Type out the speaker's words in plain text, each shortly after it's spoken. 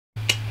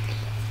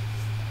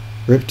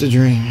Rip the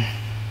dream.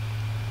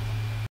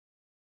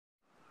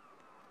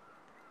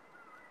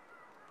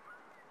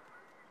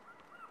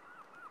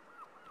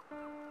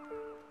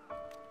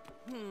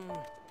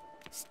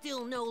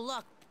 Still no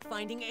luck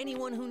finding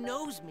anyone who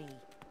knows me.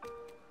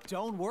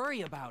 Don't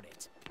worry about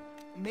it.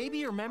 Maybe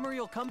your memory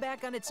will come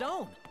back on its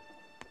own.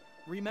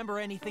 Remember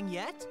anything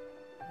yet?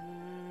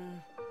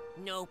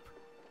 Nope.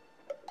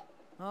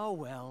 Oh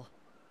well.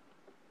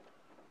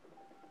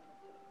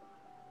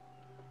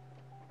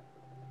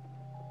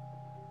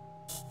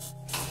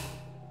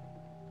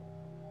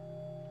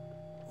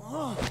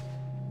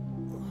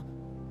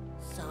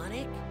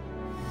 Sonic?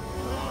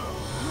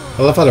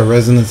 I love how the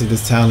resonance of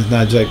this town is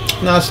not like,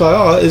 no, it's like,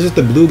 oh, it's just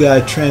the blue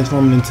guy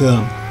transforming into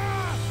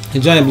a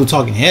giant blue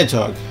talking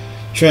hedgehog,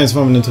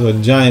 transforming into a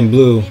giant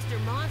blue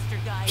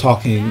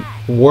talking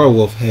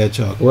werewolf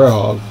hedgehog,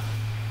 werehog.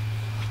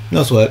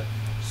 No sweat.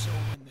 So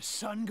when the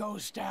sun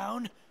goes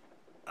down,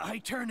 I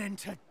turn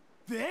into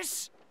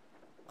this?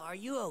 Are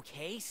you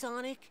okay,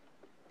 Sonic?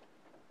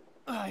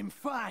 I'm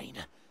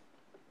fine.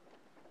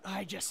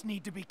 I just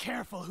need to be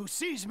careful who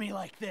sees me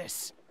like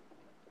this.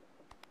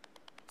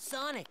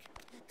 Sonic!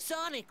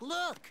 Sonic,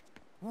 look!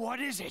 What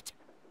is it?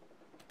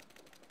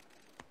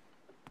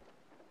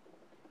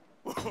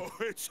 Oh,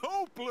 it's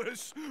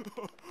hopeless!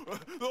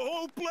 The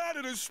whole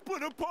planet is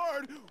split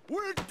apart!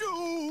 We're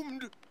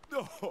doomed!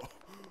 Oh.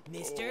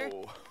 Mister?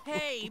 Oh.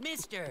 Hey,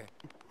 mister!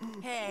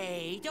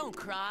 Hey, don't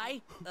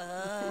cry.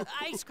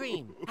 Ice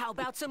cream. How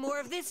about some more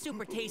of this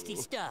super tasty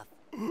stuff?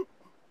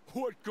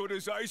 What good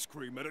is ice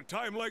cream at a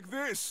time like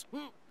this?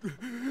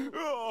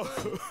 Oh.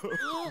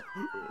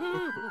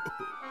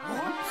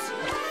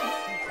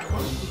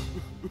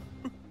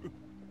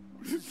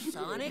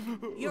 Sonic,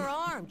 your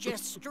arm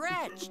just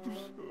stretched.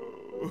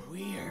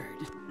 Weird.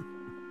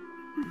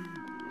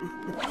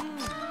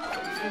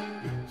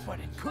 But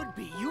it could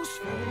be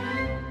useful.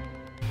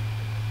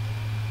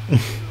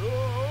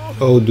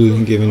 Old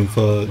dude giving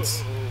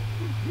fuds.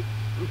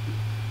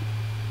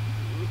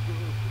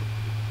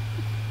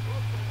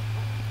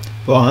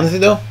 But honestly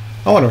though,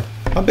 I wonder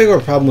how big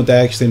of a problem would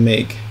that actually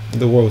make if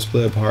the world was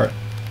split apart?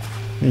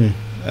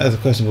 That's a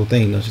questionable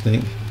thing, don't you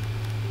think?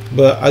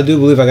 But I do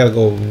believe I gotta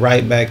go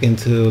right back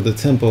into the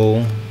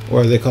temple,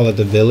 or they call it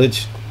the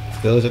village.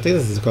 Village, I think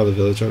this is called the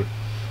village. Or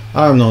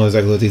I don't know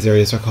exactly what these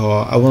areas are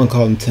called. I want to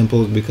call them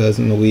temples because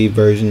in the Wii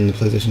version, the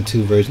PlayStation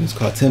 2 version, it's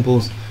called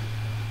temples.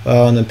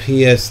 On the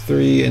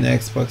PS3 and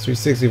Xbox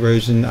 360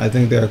 version, I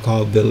think they're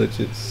called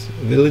villages.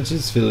 Village.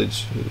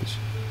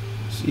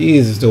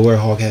 Jesus, the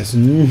Werehog has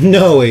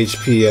no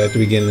HP at the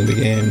beginning of the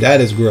game. That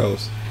is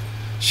gross.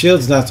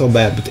 Shield's not so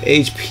bad, but the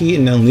HP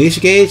and the unleash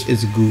gauge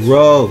is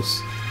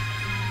gross.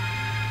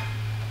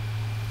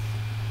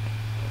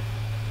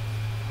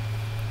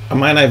 I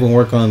might not even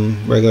work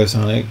on regular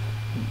Sonic.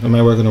 I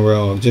might work on the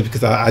Werehog just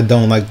because I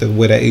don't like the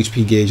way that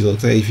HP gauge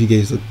looks. That HP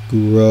gauge looks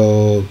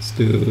gross,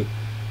 dude.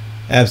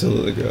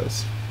 Absolutely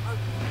gross.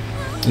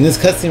 And this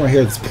cutscene right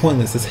here is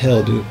pointless as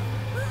hell, dude.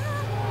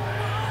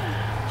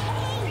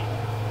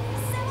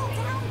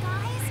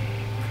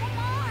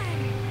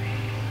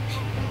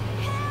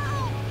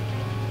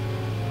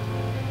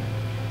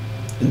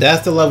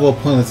 That's the level of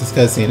pointless this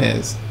cutscene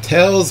is.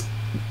 Tails,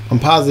 I'm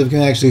positive,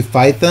 can actually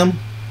fight them.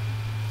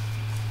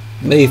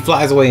 But he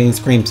flies away and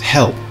screams,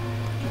 help.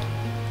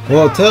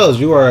 Well, Tails,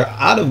 you are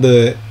out of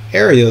the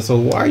area, so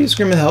why are you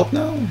screaming help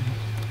now?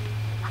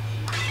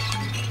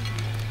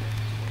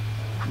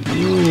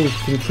 You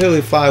can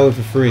clearly fly away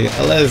for free.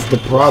 Unless the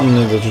problem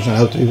is that you're trying to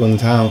help the people in the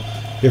town.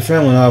 Your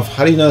friend went off.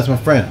 How do you know that's my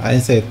friend? I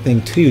didn't say a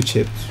thing to you,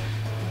 Chip.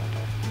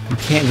 You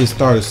can't just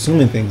start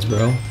assuming things,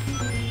 bro.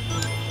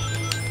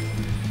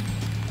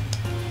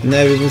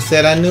 Never even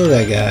said I knew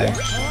that guy.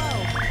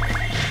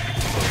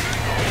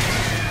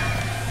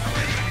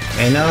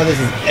 And now this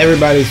is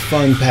everybody's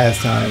fun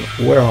pastime.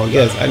 Werehog,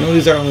 yes, I know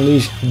these are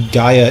unleashed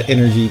Gaia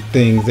energy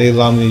things. They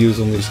allow me to use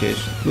unleashed gauge.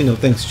 We know,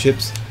 thanks,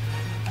 Chips.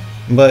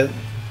 But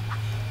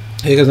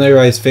here comes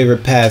everybody's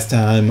favorite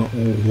pastime,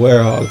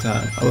 Werehog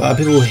time. A lot of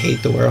people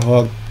hate the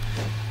Werehog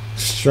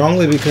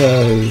strongly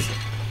because,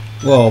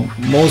 well,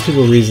 most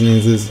people's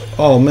reasonings is,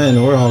 oh man,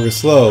 the Werehog is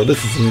slow.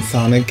 This isn't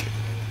Sonic.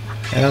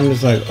 And I'm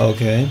just like,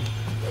 okay,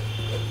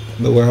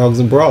 the Werehog's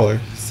a brawler.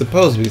 It's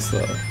supposed to be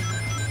slow.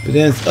 But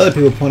then other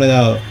people pointed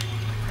out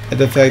at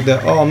the fact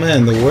that, oh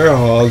man, the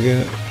Werehog,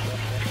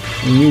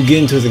 when you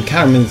get into his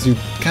encounterments, you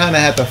kind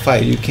of have to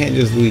fight. You can't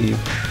just leave.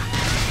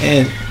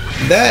 And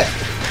that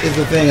is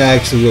the thing I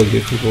actually will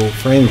give people,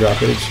 frame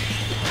droppage.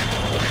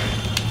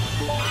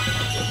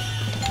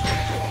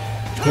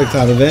 Quick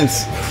time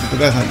events, but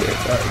that's not good.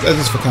 That's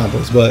just for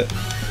combos. But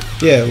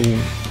yeah,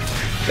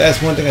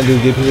 that's one thing I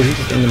do give people. He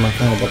just ended my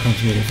combo by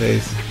punching me in the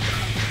face.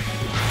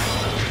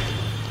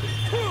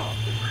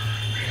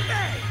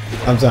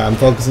 I'm sorry, I'm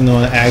focusing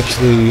on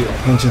actually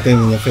punching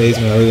things in the face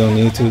when I really don't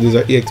need to. These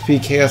are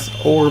EXP Chaos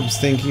Orbs,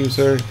 thank you,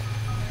 sir.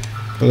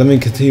 But let me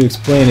continue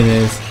explaining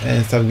this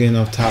and stop getting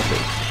off topic.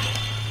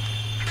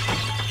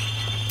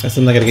 That's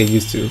something I gotta get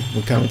used to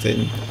with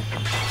commentating.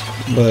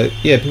 But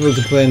yeah, people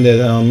complain that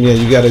yeah,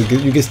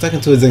 you get stuck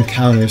into his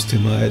encounters too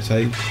much.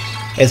 Like,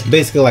 It's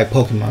basically like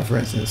Pokemon, for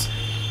instance,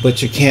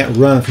 but you can't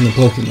run from the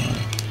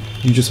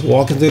Pokemon. You just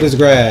walking through this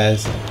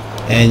grass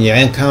and you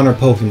encounter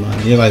Pokemon.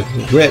 And you're like,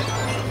 rip.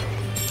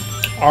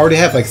 I already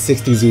have like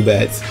 60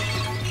 Zubats.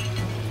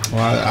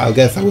 Well, I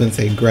guess I wouldn't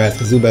say grass,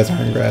 because Zubats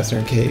aren't in grass, they're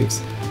in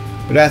caves.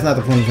 But that's not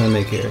the point I'm trying to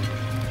make here.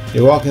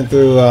 You're walking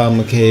through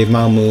a cave,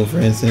 Mount Moon, for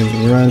instance,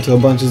 and you run into a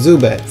bunch of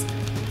Zubats.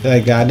 You're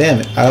like, god damn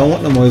it, I don't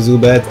want no more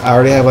Zubats. I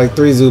already have like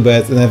 3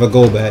 Zubats and I have a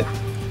Golbat.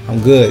 I'm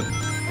good.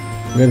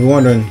 You may be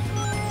wondering,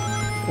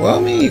 well,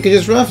 I mean, you can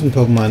just run from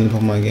Pokemon in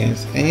Pokemon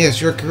games. And yes,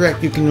 you're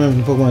correct, you can run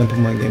from Pokemon in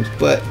Pokemon games.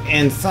 But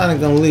in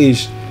Sonic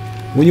Unleashed,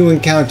 when you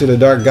encounter the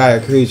Dark Gaia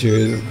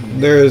creatures,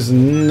 there is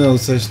no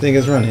such thing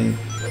as running.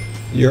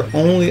 Your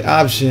only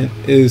option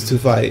is to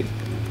fight.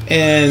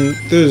 And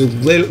there's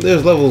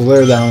levels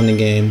later down in the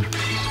game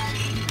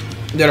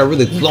that are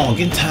really long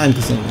and time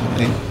consuming.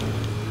 Right?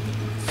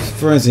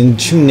 For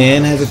instance,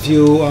 Chunan has a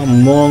few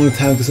long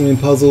time consuming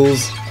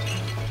puzzles.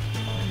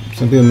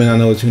 Some people may not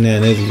know what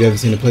Chunan is if you haven't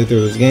seen a playthrough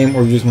of this game,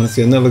 or you just want to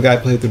see another guy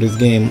play through this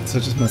game,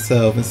 such as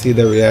myself, and see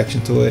their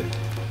reaction to it.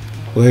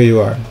 Well, here you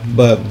are.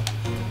 But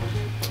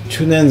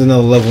Chunan's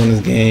another level in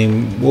this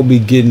game. We'll be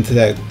getting to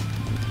that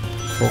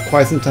for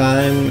quite some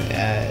time.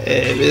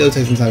 It'll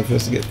take some time for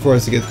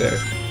us to get there.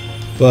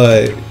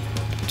 But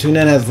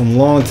Chunan has some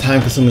long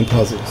time consuming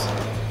puzzles.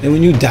 And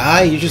when you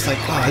die, you're just like,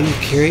 oh, are you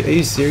kidding? Are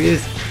you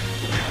serious?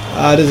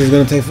 This is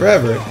going to take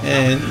forever.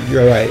 And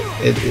you're right,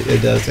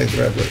 it does take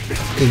forever.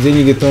 Because then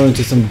you get thrown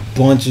into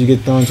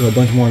a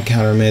bunch more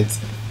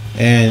encounterments.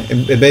 And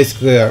it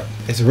basically,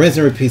 it's a rinse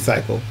and repeat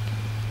cycle.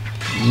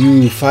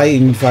 You fight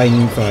and you fight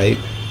and you fight.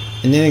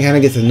 And then it kind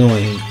of gets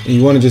annoying. And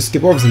you want to just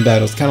skip over some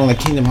battles, kind of like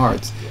Kingdom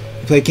Hearts.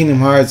 You play Kingdom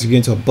Hearts, you get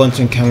into a bunch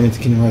of encounterments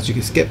in Kingdom Hearts, you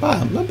can skip by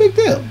them. No big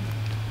deal.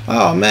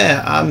 Oh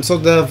man, I'm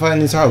so done fighting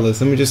these Heartless.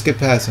 Let me just skip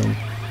past them.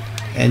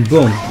 And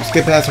boom, you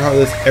skip past the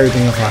Heartless,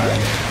 everything is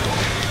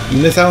fine.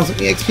 You miss out on some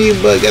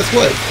EXP, but guess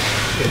what?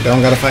 You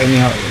don't gotta fight any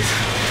Heartless.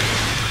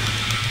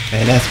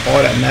 And that's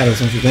all that matters,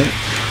 don't you think?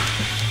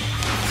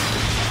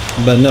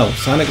 But no,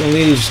 Sonic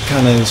Unleashed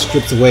kind of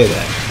strips away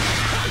that.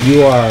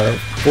 You are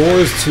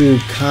forced to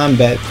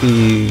combat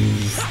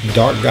these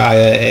Dark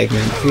Gaia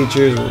Eggman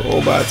creatures, or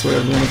robots,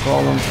 whatever you want to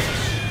call them,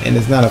 and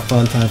it's not a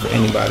fun time for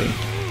anybody.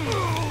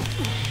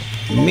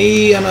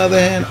 Me, on the other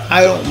hand,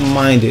 I don't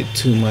mind it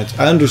too much.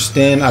 I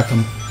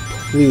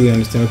completely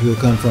understand where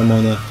people come from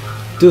on the,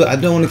 dude, I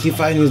don't want to keep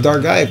fighting these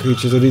Dark Gaia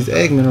creatures or these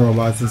Eggman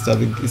robots and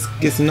stuff.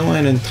 It gets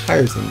annoying and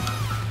tiresome.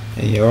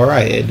 And you're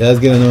alright, it does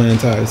get annoying and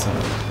tiresome.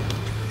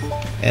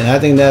 And I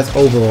think that's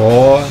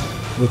overall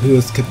what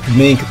people's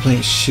main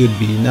complaint should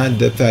be, not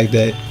the fact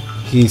that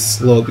he's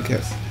slow,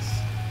 because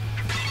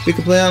to be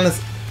completely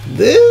honest,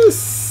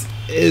 this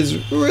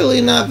is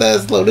really not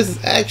that slow. This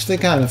is actually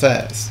kind of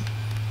fast.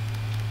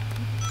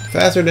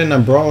 Faster than a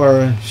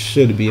brawler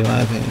should be, in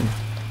my opinion.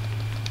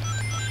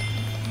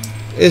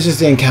 It's just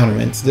the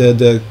encounterments,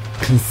 the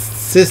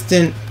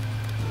consistent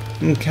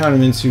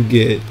encounterments you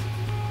get,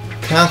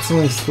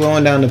 constantly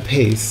slowing down the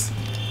pace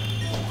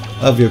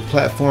of your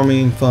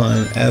platforming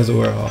fun as a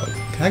Werehog.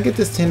 Can I get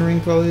this 10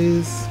 ring,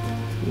 please?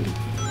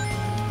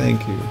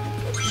 Thank you.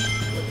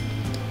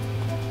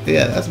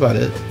 Yeah, that's about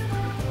it.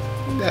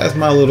 That's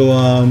my little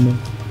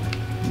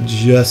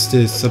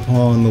justice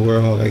upon the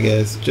Werehog, I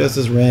guess.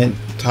 Justice rant,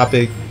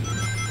 topic,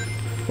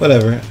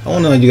 whatever. I want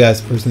to know how you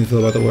guys personally feel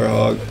about the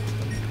Werehog.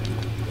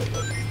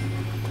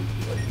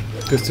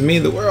 Because to me,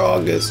 the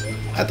Werehog is,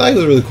 I thought he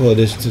was a really cool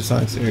addition to the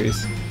Sonic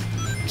series.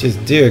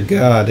 Just, dear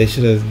God, they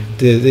should have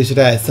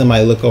had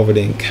somebody look over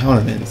the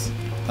encounterments.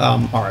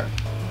 Alright.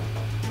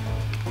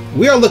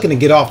 We are looking to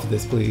get off of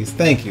this, please.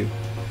 Thank you.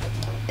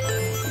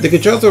 The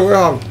controls are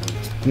Werehog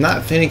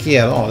not finicky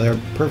at all. They're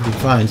perfectly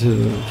fine too.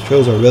 The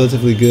controls are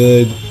relatively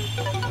good.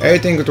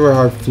 Everything with the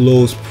Werehog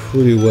flows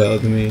pretty well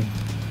to me.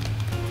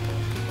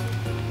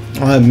 I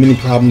don't have many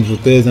problems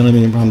with this. I don't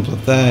have many problems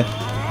with that.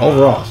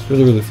 Overall, it's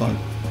really, really fun.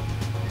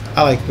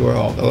 I like the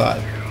Werehog a lot.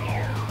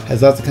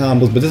 Has lots of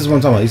combos, but this is what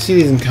I'm talking about. You see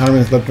these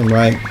encounterments left and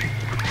right,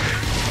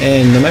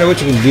 and no matter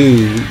what you can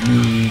do,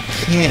 you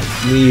can't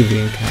leave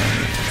the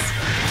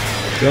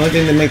encounterments. The only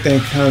thing to make the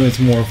encounterments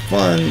more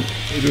fun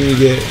is when you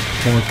get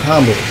more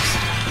combos.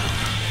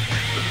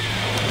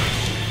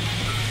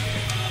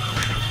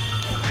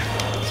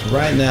 So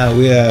right now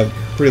we have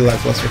pretty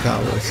lackluster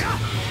combos.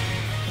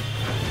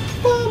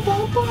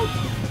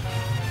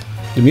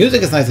 The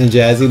music is nice and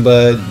jazzy,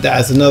 but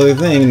that's another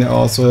thing that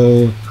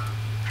also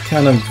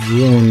kind of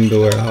ruined the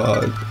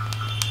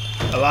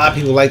Werehog. A lot of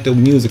people like the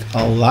music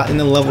a lot in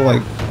the level,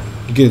 like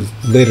you get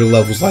later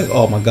levels like,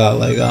 oh my god,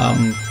 like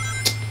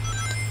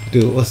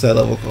dude, what's that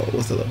level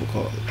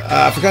called?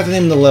 I forgot the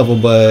name of the level,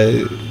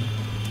 but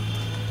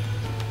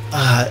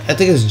I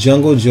think it's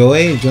Jungle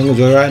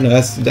Joyride. No,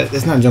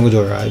 it's not Jungle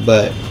Joyride,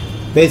 but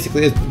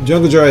basically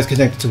Jungle Joyride is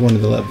connected to one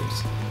of the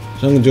levels.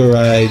 Jungle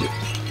Joyride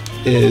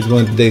is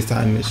one of the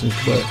daytime missions,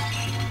 but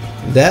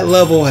that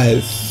level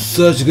has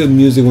such good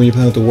music when you're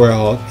playing with the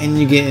Werehog, and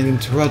you get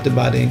interrupted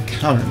by the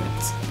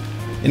encounterments.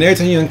 And every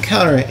time you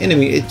encounter an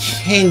enemy, it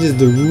changes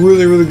the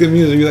really, really good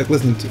music you like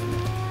listening to.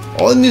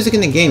 All the music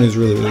in the game is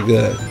really, really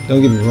good.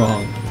 Don't get me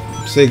wrong.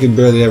 Sega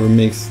barely ever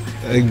makes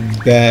a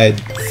bad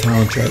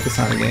soundtrack for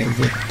Sonic games.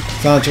 The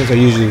soundtracks are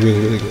usually really,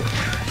 really good.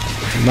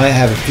 You might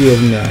have a few of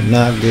them that are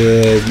not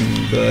good,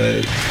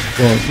 but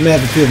well, you may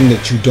have a few of them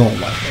that you don't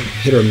like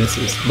hit or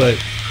misses, but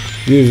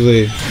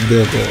usually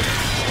they're good.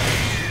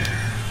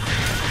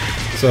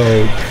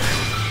 So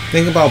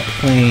think about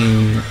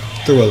playing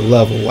through a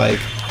level. Like,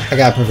 I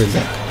got a perfect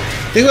example.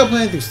 Think about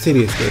playing through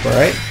City Escape,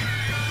 alright?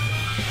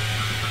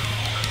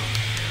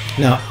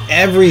 Now,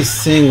 every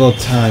single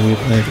time you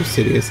play through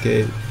City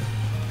Escape,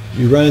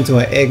 you run into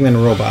an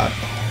Eggman robot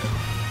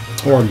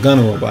or a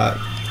gun robot,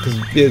 because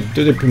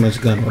they're pretty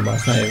much gun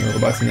robots, not even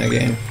robots in that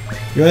game.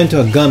 You run into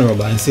a gun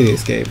robot in City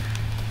Escape,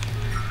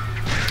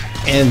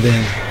 and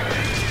then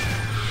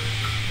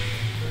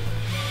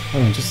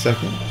hold on just a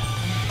second.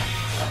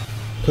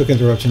 Quick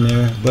interruption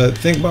there, but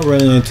think about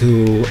running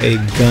into a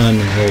gun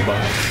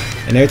robot,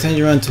 and every time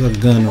you run into a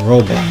gun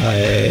robot,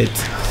 I'm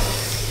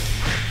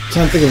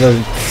trying to think of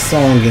a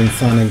song in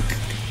Sonic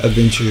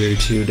Adventure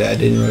 2 that I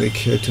didn't really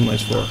care too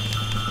much for.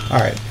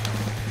 Alright,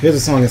 here's a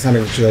song in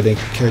Sonic Adventure I didn't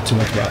care too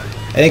much about.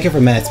 I didn't care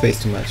for Mad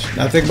Space too much.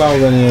 Now think about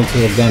running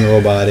into a gun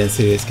robot in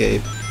City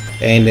Escape,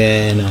 and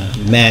then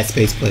Mad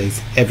Space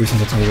plays every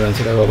single time you run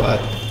into that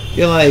robot.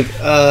 You're like,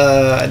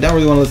 I don't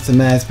really want to listen to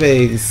Mad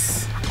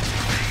Space.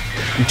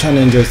 I'm trying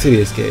to enjoy City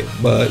Escape,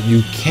 but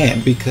you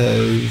can't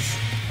because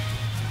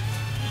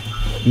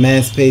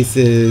Mad Space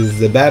is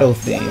the battle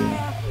theme,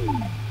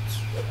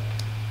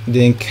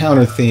 the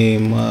encounter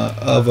theme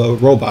of a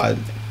robot.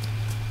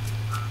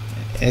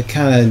 It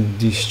kind of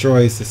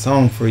destroys the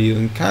song for you,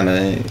 and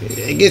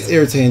it gets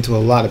irritating to a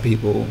lot of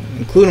people,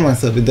 including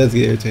myself. It does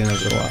get irritating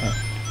after a while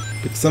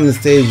because some of the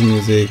stage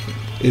music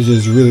is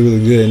just really,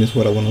 really good, and it's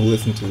what I want to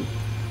listen to.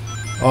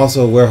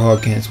 Also,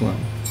 Werehog can't swim.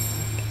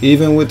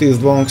 Even with these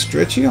long,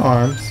 stretchy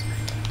arms,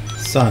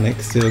 Sonic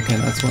still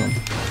cannot swim.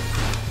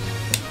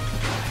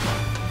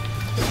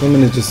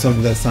 Swimming is just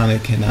something that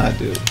Sonic cannot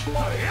do.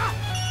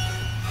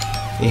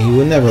 And he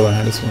will never learn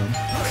how to swim.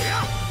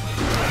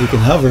 He can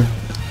hover.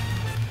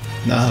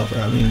 Not hover,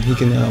 I mean, he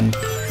can,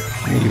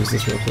 let me use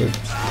this real quick.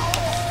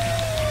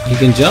 He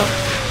can jump,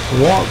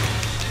 walk,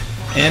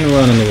 and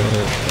run in the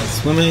water. But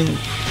swimming,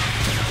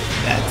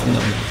 that's a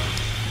no-no.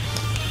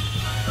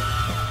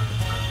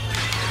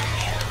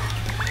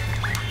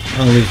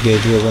 Unleash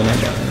Gauge will run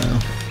out right now.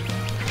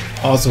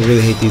 Also,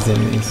 really hate these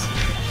enemies.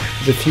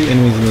 There's a few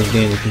enemies in this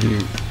game that can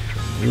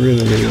be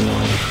really, really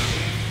annoying.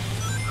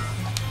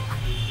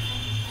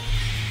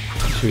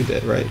 Should read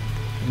that right.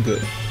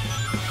 Good.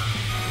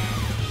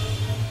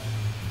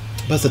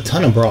 But it's a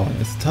ton of brawling.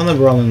 It's a ton of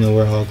brawling in the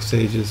Werehog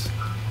stages.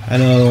 I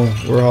know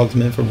Werehog's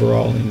meant for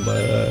brawling,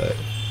 but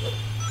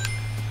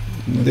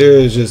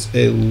there's just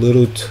a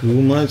little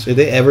too much. If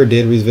they ever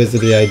did revisit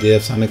the idea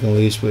of Sonic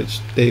Unleashed, which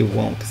they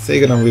won't, because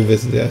Sega don't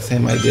revisit that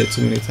same idea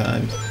too many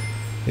times.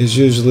 It's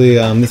usually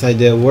this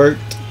idea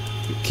worked,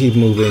 keep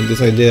moving.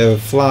 This idea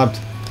flopped,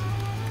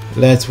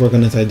 let's work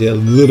on this idea a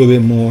little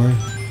bit more,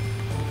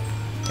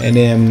 and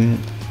then,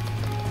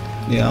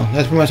 you know,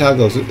 that's pretty much how it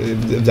goes.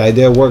 If the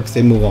idea works,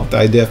 they move on. If the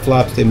idea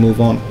flops, they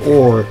move on.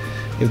 Or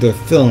if they're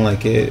feeling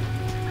like it,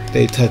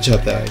 they touch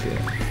up that idea.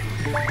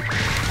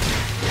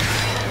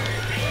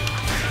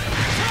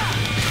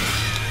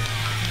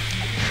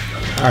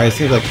 Alright,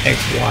 seems like X,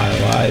 Y,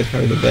 Y is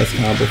probably the best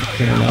combo for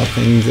clearing out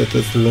things at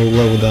this low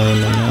level that I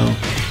am right now.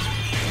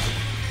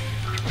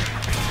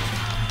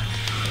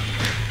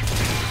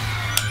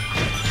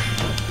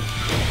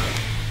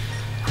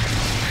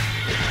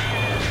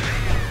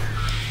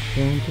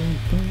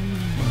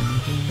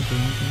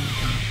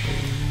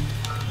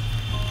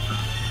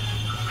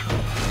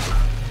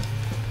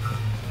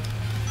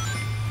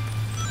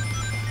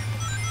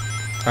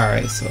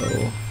 Alright, so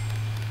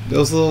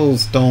those little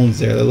stones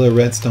there, the little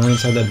red stone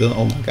inside that building.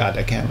 Oh my god,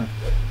 that camera.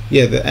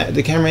 Yeah,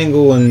 the camera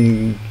angle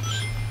in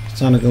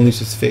Sonic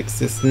Unleashed is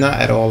fixed. It's not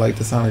at all like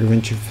the Sonic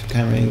Adventure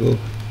camera angle,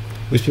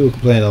 which people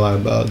complain a lot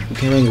about. The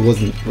camera angle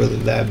wasn't really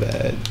that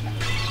bad.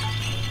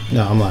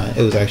 No, I'm lying.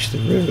 It was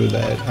actually really, really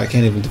bad. I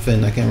can't even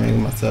defend that camera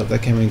angle myself.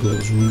 That camera angle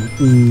was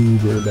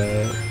uber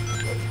bad.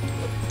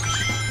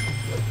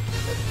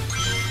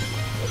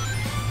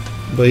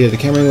 But yeah, the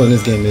camera angle in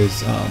this game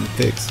is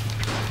fixed.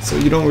 So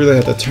you don't really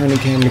have to turn the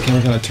camera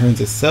kind of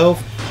turns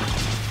itself.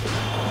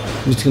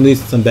 Which can lead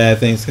to some bad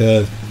things,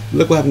 because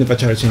look what happened if I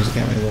try to change the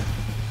camera angle.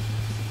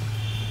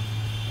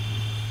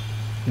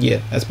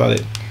 Yeah, that's about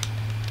it.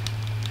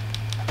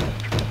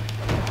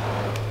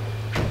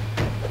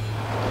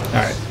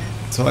 Alright,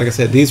 so like I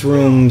said, these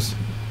rooms,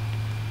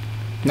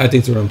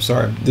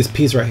 this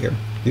piece right here,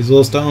 these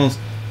little stones,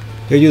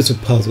 they're used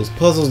for puzzles.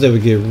 Puzzles that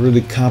would get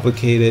really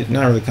complicated,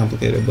 not really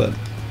complicated, but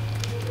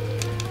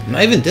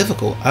not even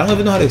difficult. I don't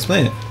even know how to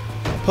explain it.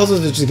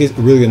 Puzzles that just get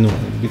really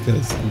annoying,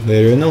 because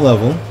later in the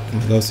level,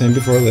 like I was saying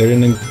before, later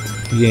in the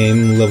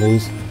game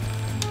levels,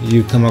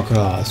 you come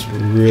across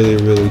really,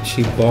 really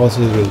cheap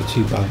bosses, really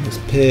cheap bottomless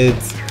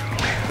pits,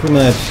 pretty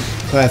much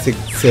classic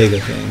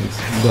Sega things,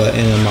 but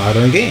in a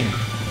modern game.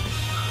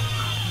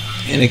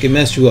 And it can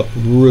mess you up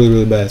really,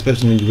 really bad,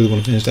 especially when you really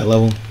want to finish that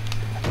level.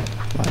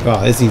 My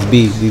god, it's these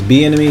bees. These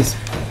bee enemies.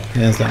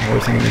 Hands down,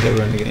 worst enemies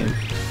ever in the game.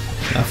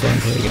 Not fun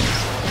to play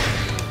against.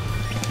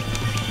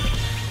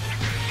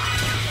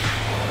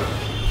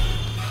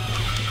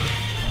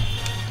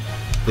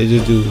 They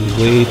just do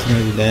way too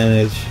much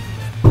damage.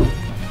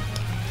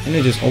 And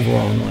they're just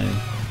overall annoying.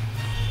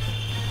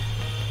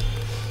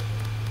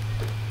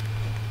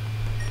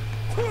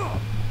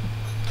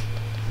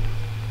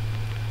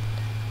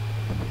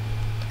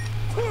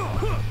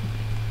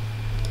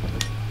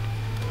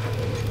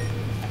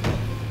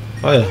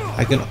 Oh yeah,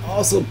 I can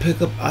also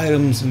pick up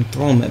items and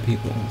throw them at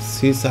people.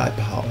 Seaside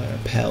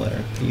Paler.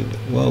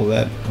 Whoa,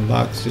 that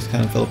box just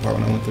kind of fell apart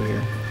when I went through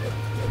here.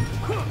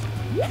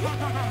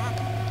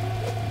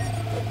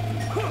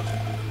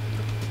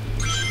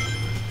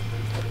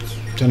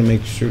 I'm trying to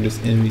make sure this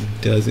enemy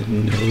doesn't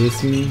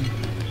notice me.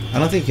 I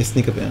don't think you can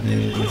sneak up on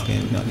enemies in this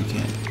game. No, you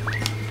can't.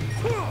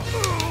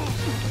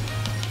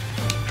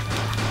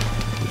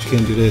 But you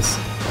can't do this.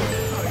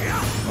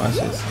 Watch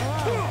this.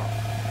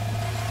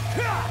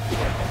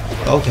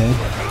 Okay.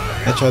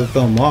 I tried to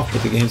throw him off,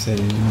 but the game said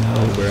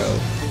no, bro.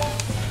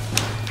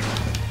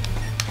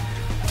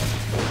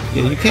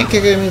 Yeah, you can't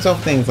kick enemies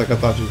off things like I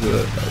thought you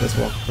could. Let's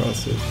walk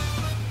across it.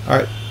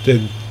 Alright,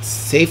 the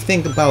safe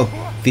thing about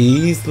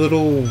these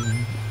little,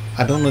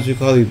 I don't know what you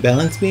call these,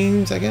 balance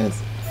beams, I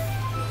guess,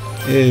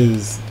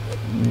 is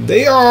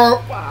they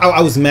are,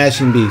 I was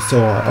mashing B so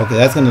hard. Okay,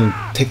 that's gonna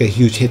take a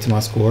huge hit to my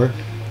score.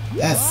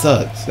 That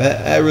sucks.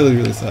 That really,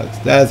 really sucks.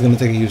 That's gonna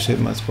take a huge hit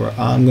to my score.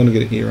 I'm gonna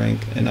get an E rank,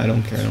 and I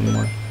don't care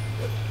anymore.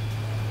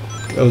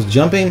 I was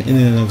jumping, and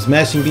then I was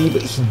mashing B,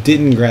 but he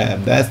didn't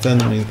grab. That's the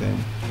annoying thing.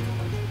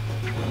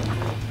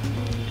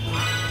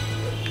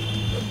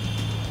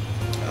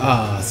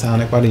 Ah,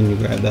 Sonic, why didn't you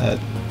grab that?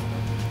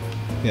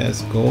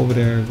 Yes, go over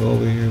there, go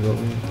over here, go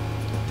over here.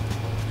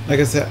 Like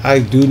I said, I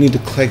do need to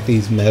collect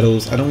these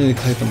medals. I don't need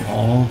to collect them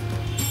all.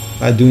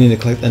 I do need to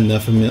collect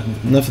enough of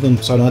them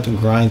so I don't have to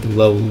grind through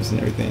levels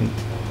and everything.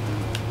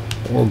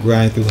 Or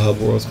grind through hub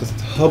worlds, because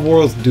hub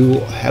worlds do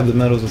have the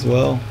medals as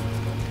well.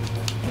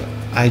 But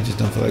I just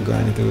don't feel like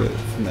grinding through it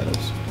for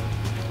medals.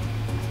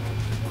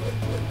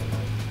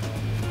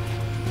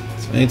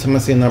 So anytime I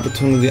see an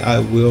opportunity, I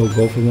will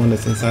go for one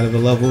that's inside of a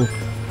level.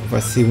 If I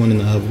see one in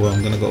the hub world,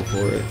 I'm going to go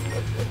for it.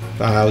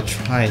 But I'll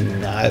try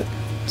not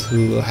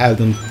to have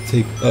them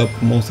take up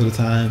most of the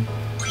time.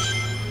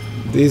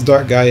 These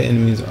Dark Gaia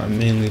enemies are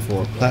mainly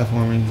for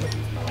platforming,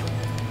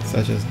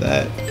 such as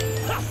that.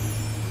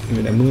 Give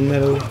me that moon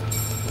medal.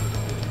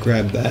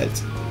 Grab that.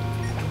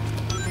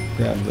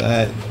 Grab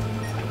that.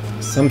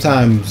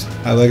 Sometimes,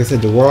 like I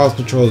said, the Werehog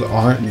controls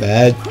aren't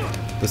bad,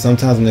 but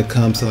sometimes when it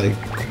comes to like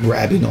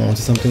grabbing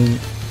onto something,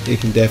 it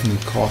can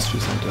definitely cost you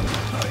something.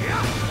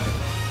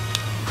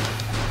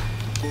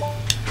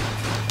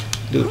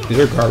 Dude, is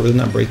your guard really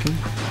not breaking?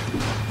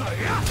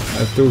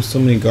 I threw so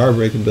many guard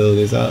break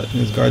abilities out, and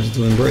his guard just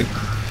doing break.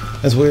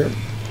 That's weird.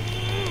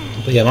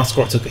 But yeah, my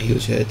score took a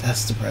huge hit.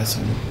 That's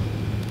depressing.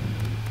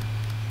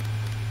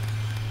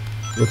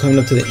 We're coming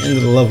up to the end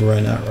of the level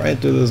right now. Right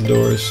through those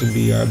doors should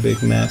be our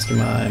big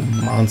mastermind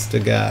monster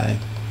guy.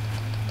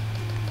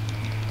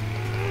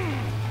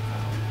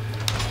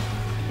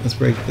 Let's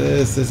break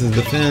this. This is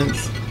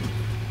defense.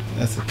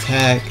 That's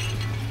attack.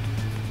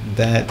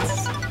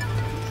 That's... I'm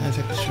not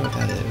exactly sure what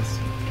that is.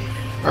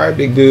 Alright,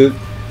 big dude.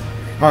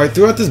 Alright,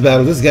 throughout this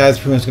battle, this guy's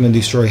pretty much going to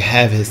destroy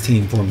half his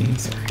team for me,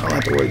 so I don't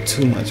have to worry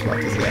too much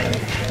about this guy.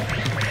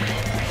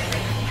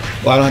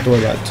 Well, I don't have to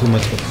worry about too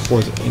much of the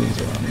force of enemies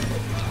around me.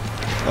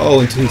 Oh,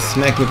 until he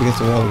smacked me up against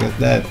the wall against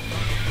that.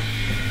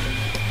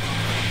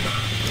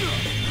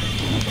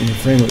 And the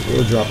frame rate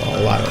will drop a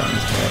lot around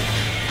this part.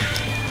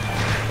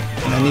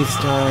 And I need to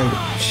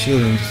start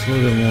shielding just a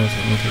little bit more so I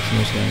don't take too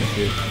much damage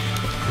here.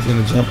 He's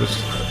going to jump, which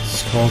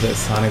calls that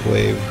Sonic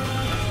Wave.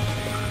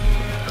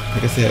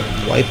 Like I said,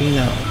 wiping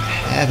out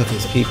half of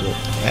his people.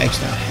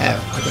 Actually, not half,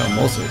 wiping out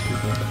most of his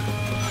people.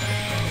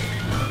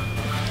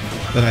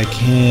 But I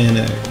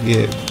can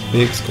get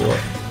big score.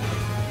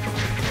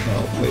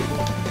 Oh, wait.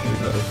 Here we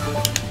go.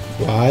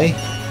 Y,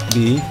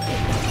 B,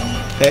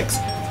 X.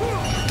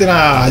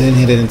 Ta-da! I didn't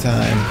hit it in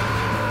time.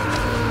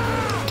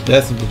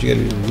 That's what you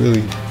gotta be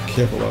really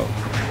careful of.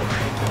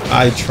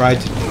 I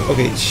tried to.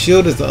 Okay,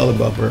 shield is the other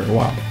buffer.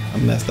 Wow, I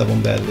messed up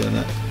on badly on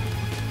that.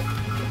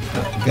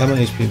 Got my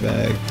HP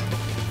bag.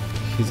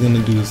 He's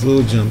gonna do this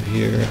little jump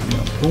here.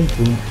 Boom,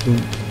 boom,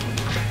 boom.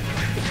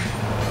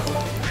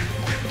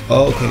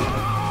 Okay,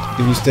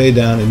 if you stay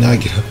down and not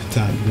get up in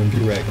time, you're gonna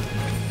be wrecked.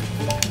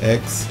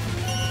 X,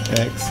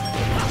 X,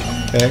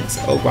 X.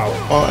 Oh wow,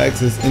 all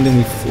X's, and then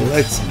we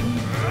flex.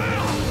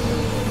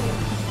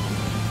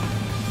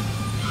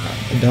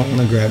 I don't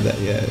want to grab that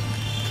yet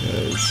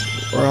because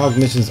Werehog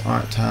missions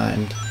aren't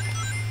timed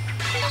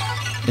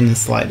in the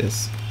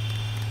slightest.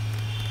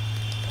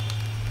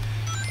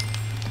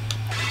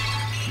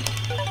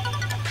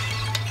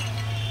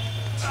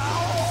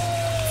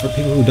 For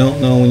people who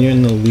don't know, when you're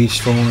in the leash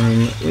form,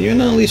 yeah,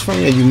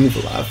 you move a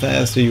lot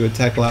faster, you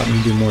attack a lot, and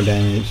you do more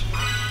damage.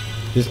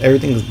 Just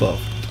everything is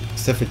buffed,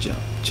 except for jump.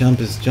 Jump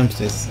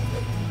stays.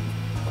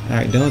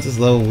 Alright, done with this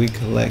level, we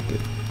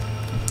collected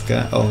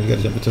Okay. Oh, you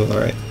gotta jump into it. All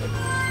right.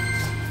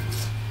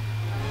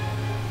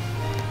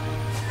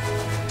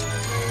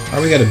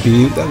 Alright, we got a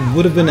B. That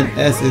would have been an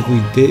S if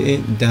we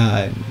didn't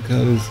die,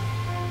 because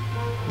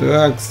the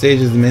Werehog stage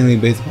is mainly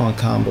based upon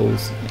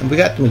combos, and we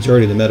got the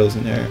majority of the medals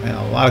in there and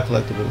a lot of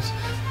collectibles.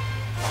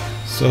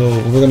 So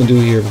what we're gonna do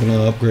here, we're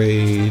gonna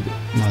upgrade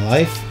my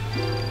life,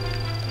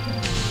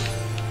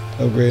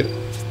 upgrade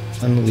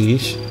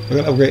unleash. We're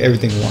gonna upgrade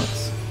everything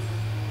once.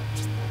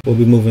 We'll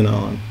be moving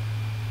on.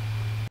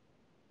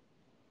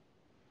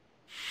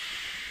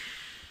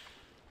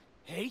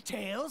 Hey,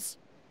 Tails.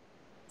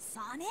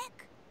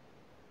 Sonic?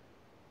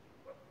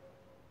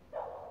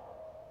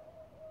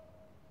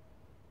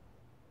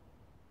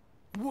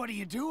 What are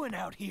you doing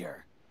out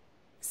here?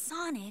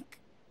 Sonic,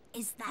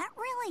 is that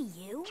really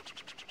you?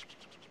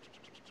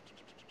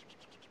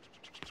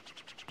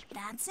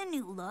 That's a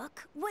new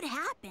look. What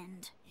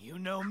happened? You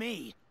know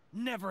me.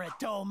 Never a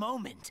dull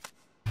moment.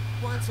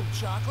 Want some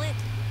chocolate?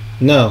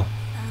 No.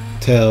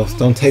 Tails,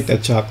 don't take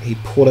that chocolate. He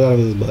pulled it out of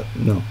his butt.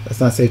 No, that's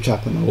not safe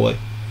chocolate, my boy.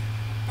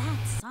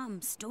 That's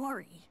some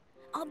story.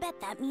 I'll bet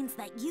that means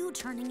that you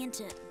turning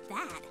into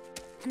that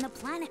and the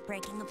planet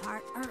breaking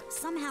apart are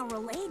somehow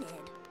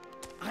related.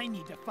 I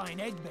need to find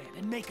Eggman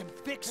and make him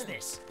fix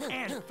this,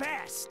 and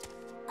fast!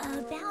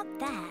 About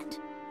that,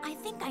 I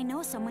think I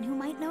know someone who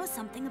might know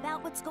something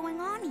about what's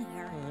going on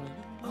here.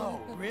 Oh,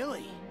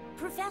 really?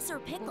 Professor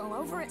Pickle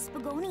over at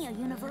Spagonia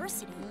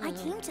University. I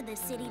came to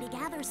this city to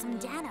gather some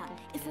data.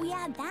 If we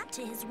add that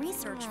to his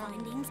research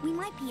findings, we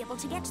might be able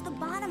to get to the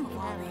bottom of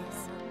all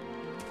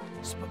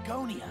this.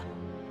 Spagonia?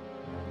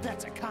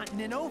 That's a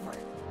continent over.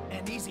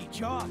 An easy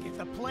jog if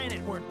the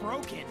planet weren't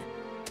broken.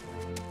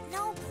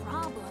 No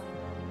problem.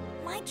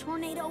 My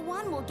Tornado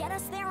 1 will get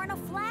us there in a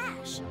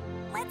flash.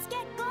 Let's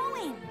get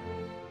going.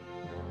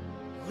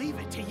 Leave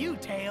it to you,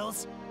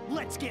 Tails.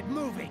 Let's get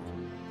moving.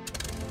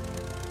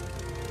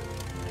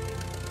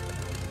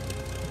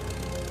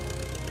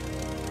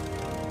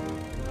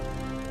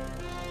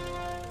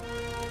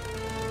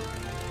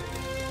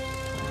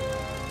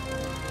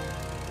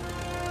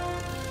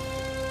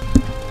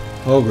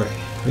 Oh great,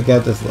 we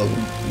got this level.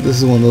 This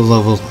is one of those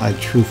levels I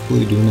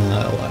truthfully do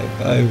not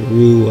like. I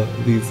really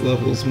love these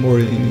levels more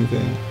than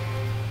anything.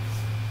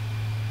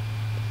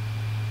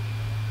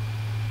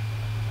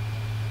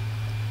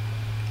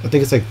 I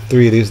think it's like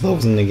 3 of these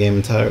levels in the game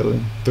entirely.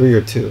 3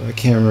 or 2, I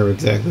can't remember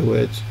exactly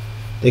which.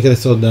 They could have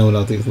still done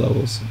without these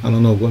levels. I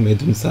don't know what made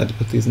them decide to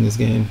put these in this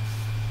game.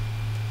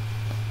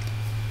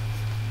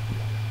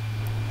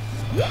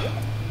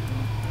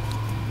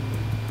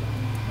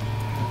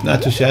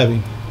 Not too shabby.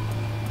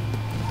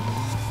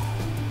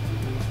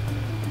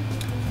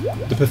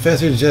 The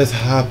professor just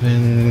hop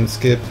and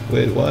skip.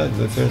 Wait, what?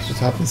 The professor just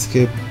hop and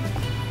skip.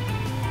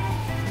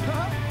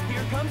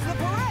 Here comes the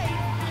parade!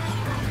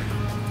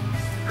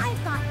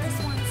 I've got this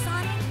one,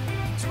 Sonic.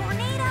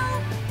 Tornado,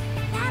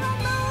 battle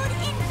mode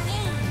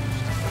engaged.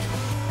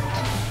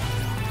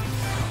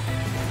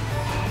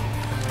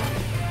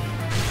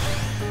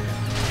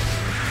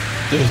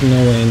 There's no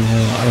way in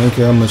hell. I don't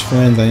care how much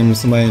friends I am with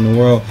somebody in the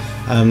world.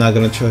 I'm not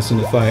gonna trust him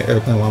to fly an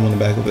airplane while I'm on the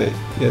back of it.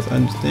 Yes, I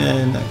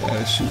understand. I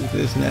gotta shoot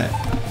this and that.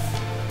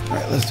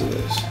 Alright, let's do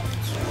this.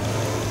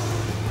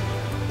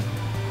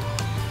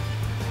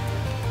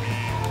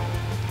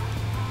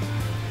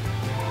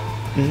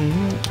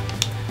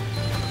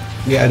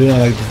 Yeah, I do not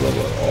like this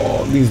level at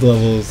all. These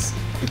levels,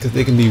 because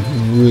they can be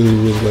really,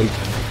 really, like,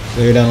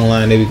 later down the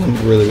line, they become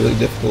really, really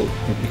difficult.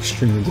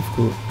 Extremely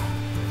difficult.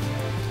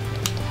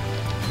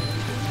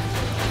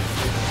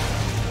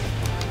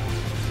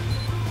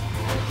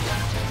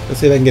 Let's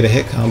see if I can get a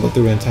hit combo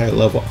through the entire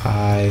level.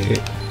 I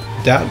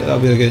doubt that I'll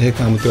be able to get a hit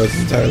combo throughout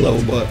this entire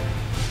level, but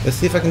let's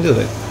see if I can do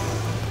it.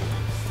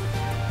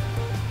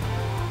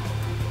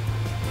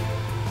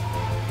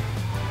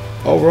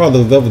 Overall, the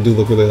level do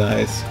look really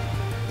nice.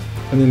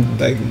 I mean,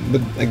 but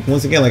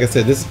once again, like I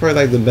said, this is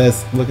probably like the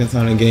best looking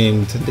Sonic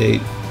game to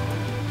date.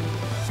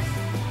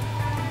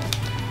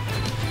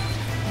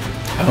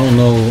 I don't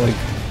know, like,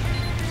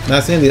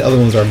 not saying the other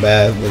ones are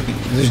bad, like,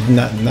 just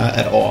not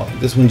at all.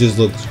 This one just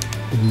looks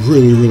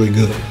really, really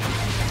good.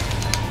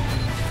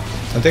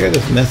 I think I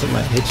just messed up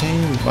my hit chain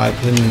by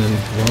putting in the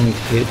wrong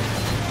hit.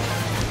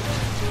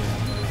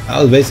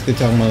 I was basically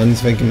talking about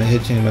let's make my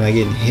hit chain when I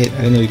get hit.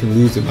 I didn't know you can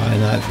lose it by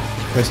not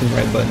pressing the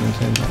right button at the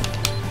same time.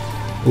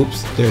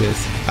 Oops, there it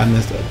is. I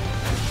messed up.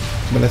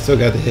 But I still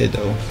got the hit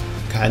though.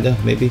 Kinda,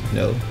 maybe,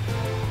 no.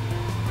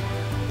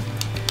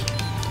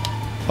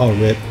 Oh,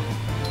 rip.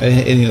 I didn't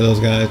hit any of those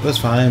guys, but it's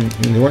fine.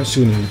 I mean, they weren't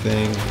shooting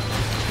anything.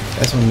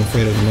 That's what I'm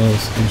afraid of the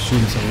most. I'm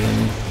shooting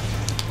something.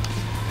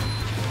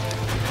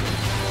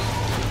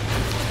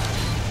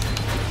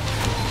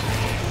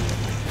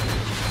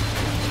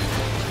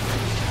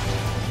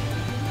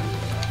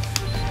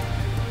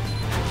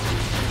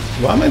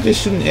 Why am I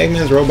just shooting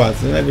Eggman's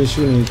robots? I'm not just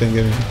shooting anything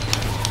at me.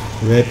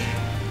 Rip.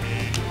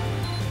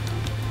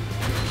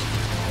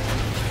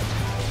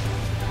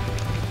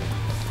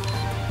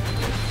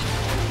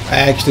 I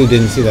actually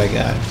didn't see that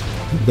guy.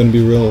 I'm gonna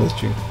be real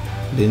with you.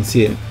 I didn't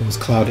see it. It was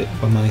clouded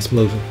by my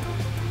explosion.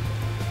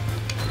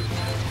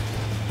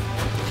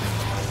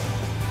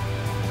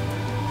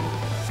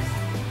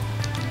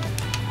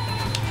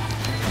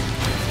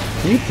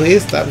 Can you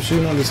please stop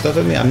shooting all this stuff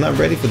at me? I'm not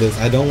ready for this.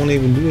 I don't want to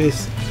even do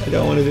this. I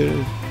don't want to do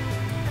this.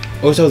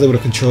 I wish I was able to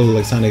control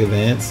like Sonic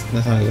Advance.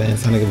 Not Sonic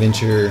Advance, Sonic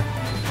Adventure.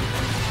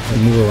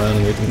 And move around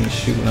and everything and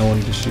shoot when I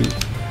wanted to shoot.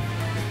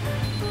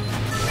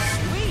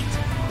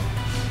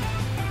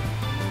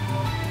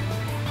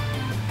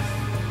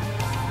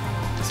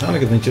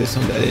 Sonic Adventure is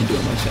something I didn't do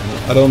on my channel.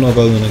 I don't know if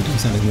I was going to do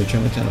Sonic Adventure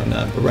on my channel or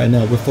not, but right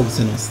now we're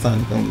focusing on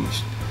Sonic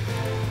Unleashed.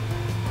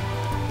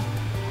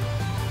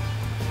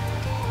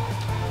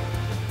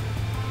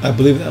 I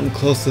believe that I'm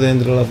close to the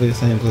end of the level.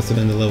 Yes, I am close to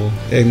the end of the level.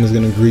 Eggman's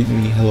going to greet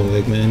me. Hello,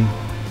 Eggman.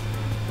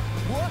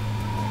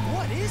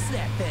 What is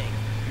that thing?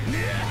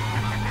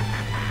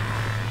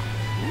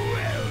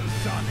 Well,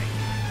 Sonic,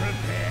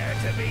 prepare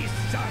to be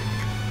sunk.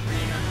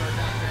 Remember,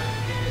 Doctor,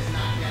 it is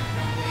not yet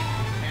complete.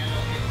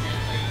 Handle it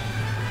gently.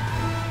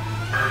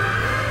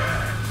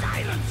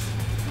 Silence!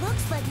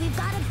 Looks like we've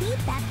got to beat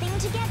that thing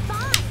to get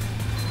by.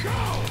 Go!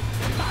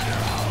 Fire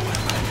all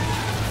weapons!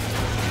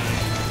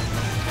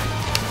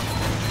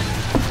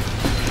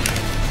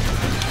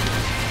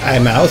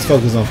 Alright, man, I was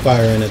focused on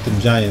firing at the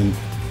giant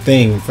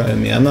thing in front of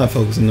me. I'm not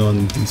focusing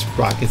on these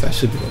rockets. I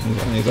should be focusing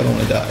on these. I don't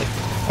want to die.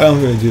 I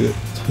don't really do it.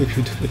 Don't make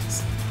me do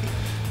this.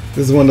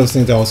 This is one of those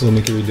things that also will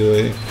make you redo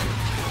it.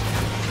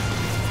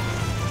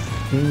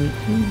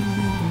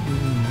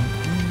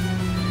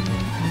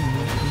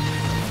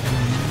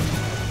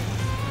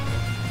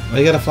 Oh,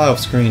 you gotta fly off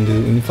screen,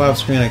 dude. When you fly off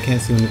screen, I can't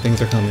see when the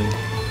things are coming.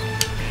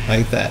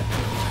 Like that.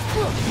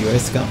 You are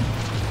scum.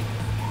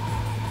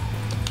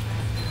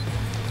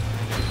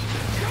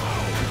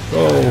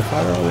 Go,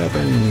 fire all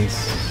weapons.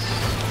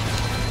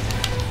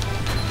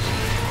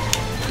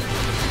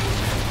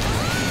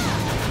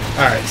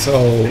 Alright,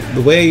 so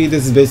the way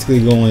this is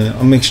basically going,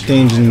 I'm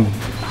exchanging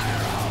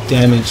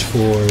damage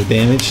for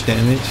damage.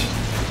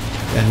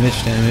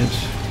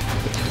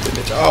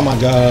 Oh my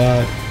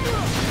god.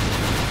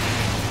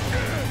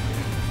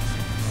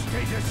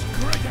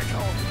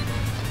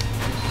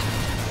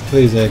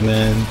 Please,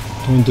 Eggman,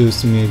 don't do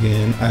this to me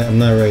again. I'm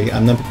not ready.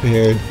 I'm not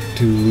prepared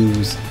to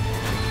lose.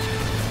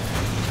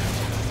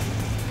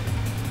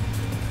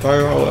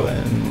 Fire all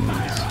weapons.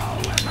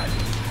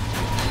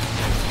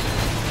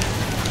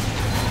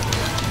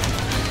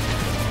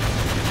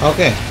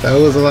 Okay, that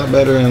was a lot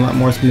better and a lot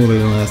more smoother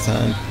than last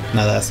time.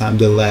 Not last time,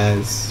 the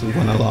last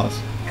one I lost.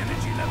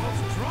 Energy levels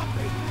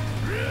dropping.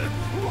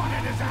 What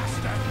a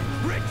disaster!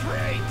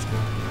 Retreat!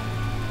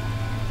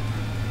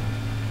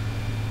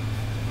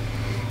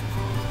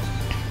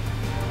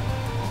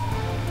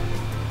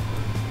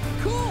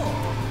 Cool.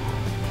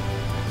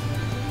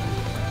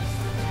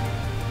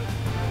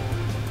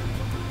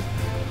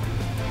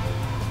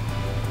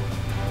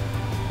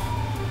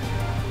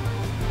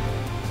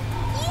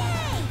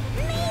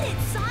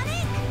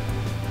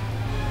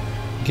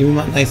 Give me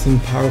my nice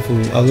and powerful.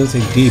 I was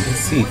gonna say D, but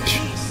C.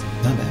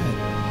 Not bad.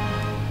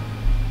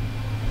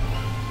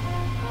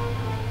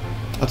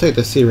 I'll take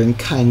the C ring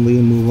kindly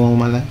and move on with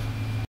my life.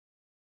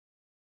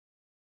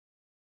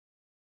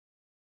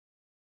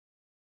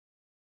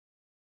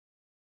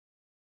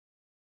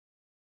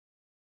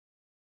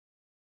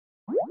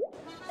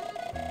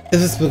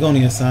 This is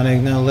Begonia Sonic.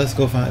 Now let's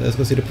go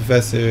see the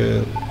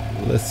professor.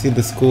 Let's see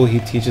the school he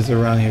teaches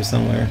around here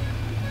somewhere.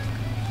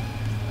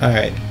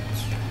 Alright.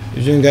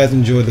 If you guys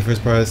enjoyed the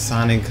first part of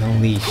Sonic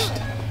Unleashed,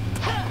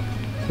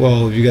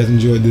 well, if you guys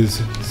enjoyed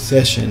this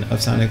session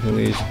of Sonic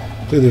Unleashed,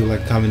 please leave a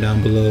like, comment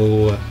down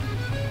below,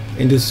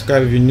 and do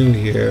subscribe if you're new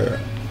here.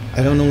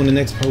 I don't know when the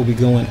next part will be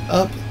going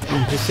up,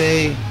 per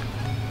se,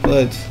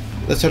 but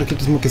let's try to keep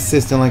this more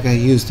consistent like I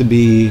used to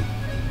be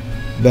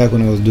back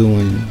when I was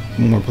doing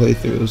more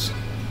playthroughs.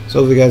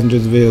 So if you guys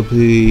enjoyed the video,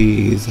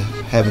 please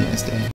have a nice day.